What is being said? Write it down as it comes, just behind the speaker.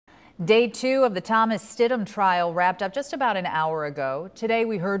Day 2 of the Thomas Stidham trial wrapped up just about an hour ago. Today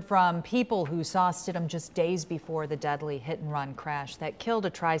we heard from people who saw Stidham just days before the deadly hit-and-run crash that killed a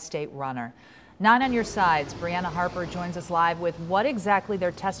tri-state runner. 9 on your sides, Brianna Harper joins us live with what exactly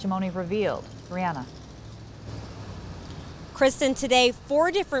their testimony revealed. Brianna. Kristen, today 4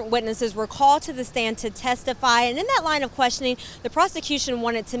 different witnesses were called to the stand to testify, and in that line of questioning, the prosecution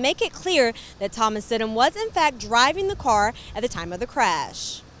wanted to make it clear that Thomas Stidham was in fact driving the car at the time of the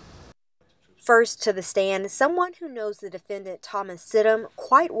crash. First to the stand, someone who knows the defendant Thomas Stidham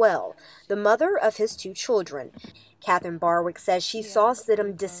quite well, the mother of his 2 children. Catherine Barwick says she saw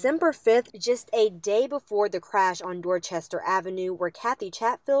Stidham December 5th, just a day before the crash on Dorchester Avenue where Cathy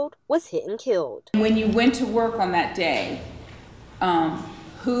Chatfield was hit and killed. When you went to work on that day,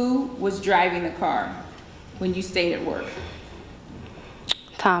 who was driving the car when you stayed at work?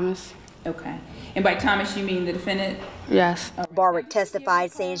 Thomas. Okay. And by Thomas, you mean the defendant? Yes. Barwick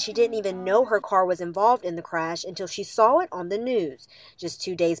testified, saying she didn't even know her car was involved in the crash until she saw it on the news. Just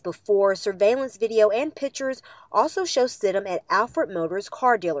 2 days before, surveillance video and pictures also show Stidham at Alfred Motors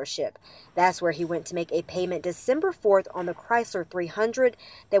car dealership. That's where he went to make a payment December 4th on the Chrysler 300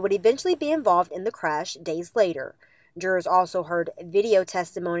 that would eventually be involved in the crash days later. Jurors also heard video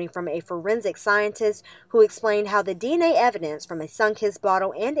testimony from a forensic scientist who explained how the DNA evidence from a Sunkist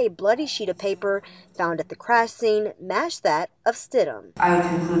bottle and a bloody sheet of paper found at the crash scene matched that of Stidham. I would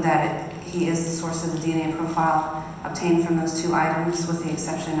conclude that he is the source of the DNA profile obtained from those 2 items, with the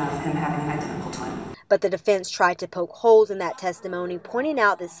exception of him having an identical twin. But the defense tried to poke holes in that testimony, pointing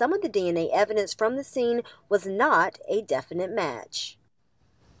out that some of the DNA evidence from the scene was not a definite match.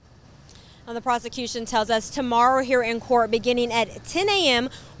 And the prosecution tells us tomorrow here in court, beginning at 10 a.m.,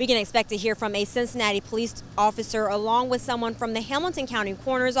 we can expect to hear from a Cincinnati police officer along with someone from the Hamilton County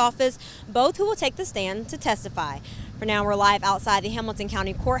Coroner's Office, both who will take the stand to testify. For now, we're live outside the Hamilton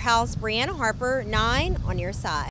County Courthouse. Brianna Harper, 9 on your side.